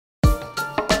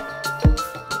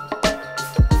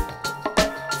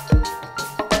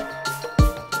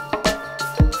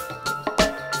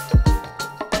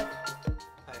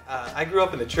grew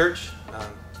up in the church,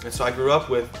 and so I grew up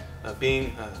with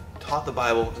being taught the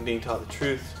Bible and being taught the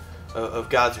truth of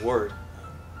God's Word.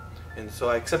 And so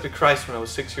I accepted Christ when I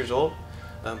was 6 years old,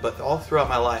 but all throughout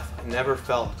my life, I never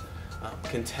felt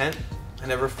content. I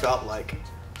never felt like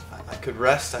I could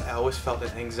rest. I always felt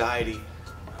an anxiety.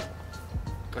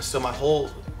 So my whole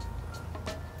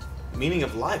meaning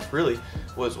of life really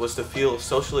was to feel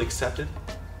socially accepted,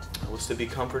 was to be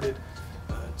comforted,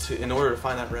 in order to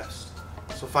find that rest.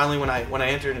 So finally, when I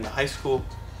entered into high school,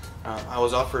 I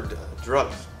was offered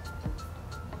drugs,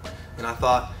 and I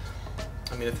thought,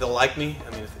 I mean, if they'll like me,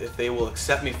 I mean, if they will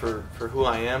accept me for who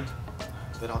I am,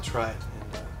 then I'll try it.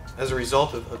 And as a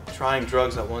result of trying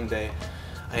drugs that one day,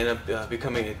 I ended up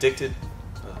becoming addicted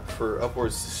for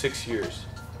upwards to 6 years.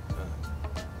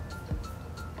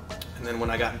 And then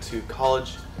when I got into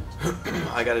college,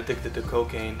 I got addicted to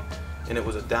cocaine, and it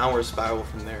was a downward spiral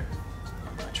from there.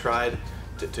 I tried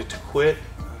to quit.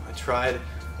 I tried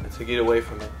to get away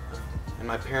from it. And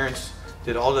my parents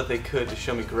did all that they could to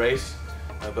show me grace,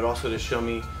 but also to show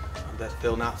me that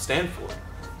they'll not stand for it.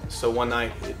 So one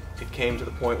night it came to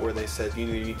the point where they said, you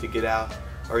need to get out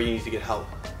or you need to get help.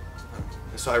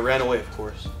 And so I ran away, of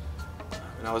course.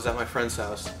 And I was at my friend's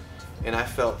house, and I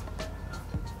felt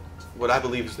what I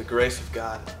believe is the grace of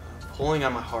God pulling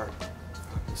on my heart.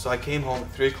 So I came home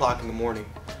at 3 o'clock in the morning,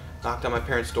 knocked on my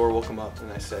parents' door, woke them up,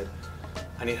 and I said,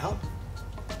 I need help.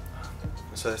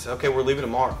 And so they said, okay, we're leaving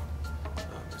tomorrow.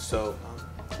 So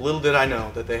little did I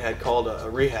know that they had called a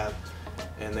rehab,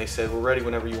 and they said, we're ready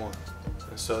whenever you want.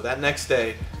 And so that next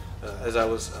day, as I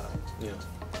was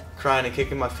crying and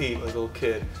kicking my feet like a little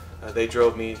kid, they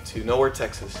drove me to nowhere,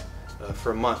 Texas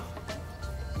for a month.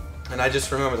 And I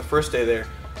just remember the first day there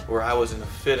where I was in a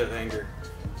fit of anger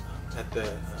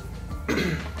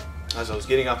as I was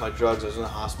getting off my drugs. I was in the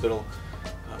hospital,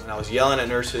 and I was yelling at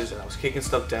nurses, and I was kicking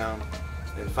stuff down.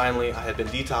 And finally, I had been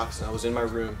detoxed, and I was in my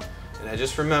room, and I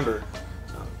just remember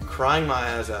crying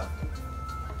my eyes out,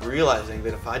 realizing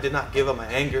that if I did not give up my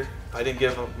anger, if I didn't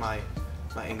give up my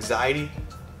anxiety,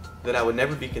 that I would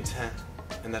never be content,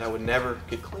 and that I would never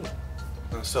get clean.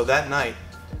 And so that night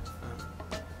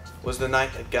was the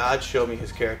night that God showed me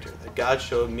His character, that God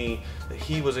showed me that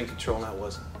He was in control and I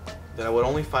wasn't, that I would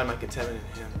only find my contentment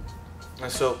in Him.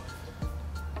 And so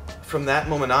from that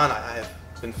moment on, I have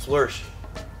been flourishing.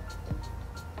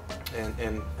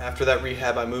 And after that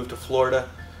rehab, I moved to Florida,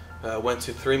 went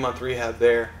to 3-month rehab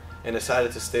there, and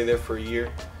decided to stay there for a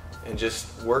year and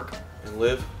just work and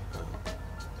live.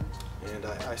 And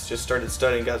I just started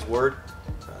studying God's Word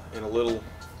in a little,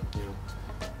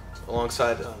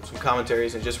 alongside some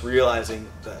commentaries, and just realizing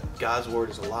that God's Word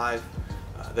is alive,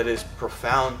 that it is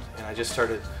profound, and I just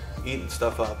started eating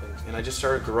stuff up, and I just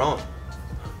started growing.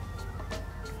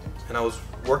 And I was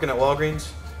working at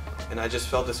Walgreens, and I just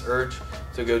felt this urge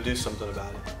to go do something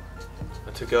about it,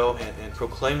 and to go and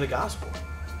proclaim the gospel,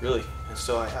 really. And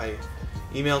so I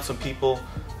emailed some people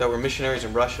that were missionaries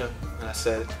in Russia, and I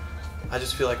said, I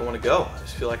just feel like I want to go. I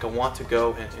just feel like I want to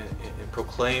go and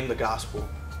proclaim the gospel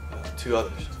to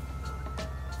others.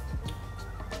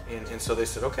 And so they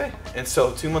said, okay. And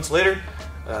so 2 months later,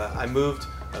 I moved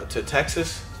to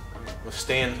Texas. I was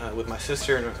staying with my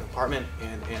sister in an apartment.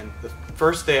 And the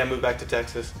first day I moved back to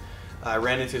Texas, I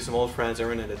ran into some old friends. I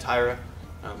ran into Tyra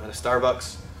at a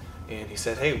Starbucks. And he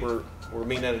said, hey, we're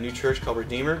meeting at a new church called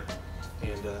Redeemer.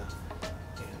 And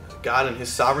God in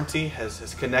His sovereignty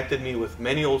has connected me with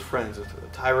many old friends, with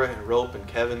Tyra and Rope and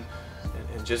Kevin,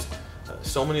 and just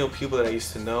so many old people that I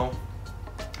used to know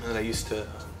and that I used to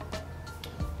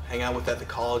hang out with at the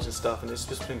college and stuff, and it's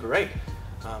just been great.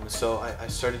 So I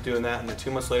started doing that, and then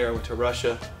 2 months later I went to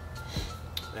Russia,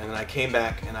 and then I came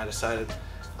back and I decided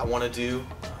I want to do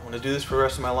this for the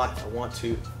rest of my life. I want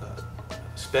to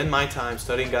spend my time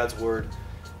studying God's Word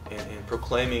and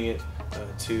proclaiming it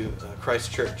to Christ's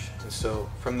Church. And so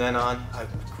from then on, I've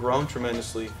grown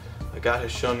tremendously. God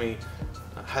has shown me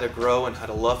how to grow and how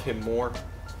to love Him more.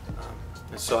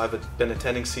 And so I've been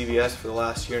attending CVS for the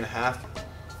last year and a half,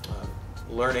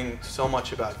 learning so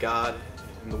much about God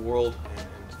and the world.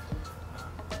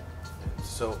 And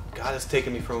so God has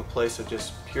taken me from a place of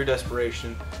just pure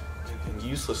desperation and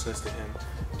uselessness to Him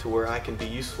to where I can be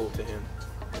useful to Him.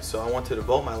 And so I want to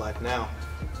devote my life now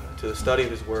to the study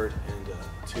of His Word and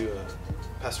to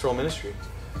pastoral ministry,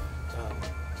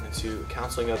 and to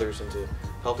counseling others, and to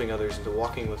helping others, and to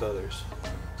walking with others.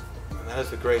 And that is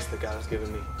the grace that God has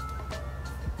given me.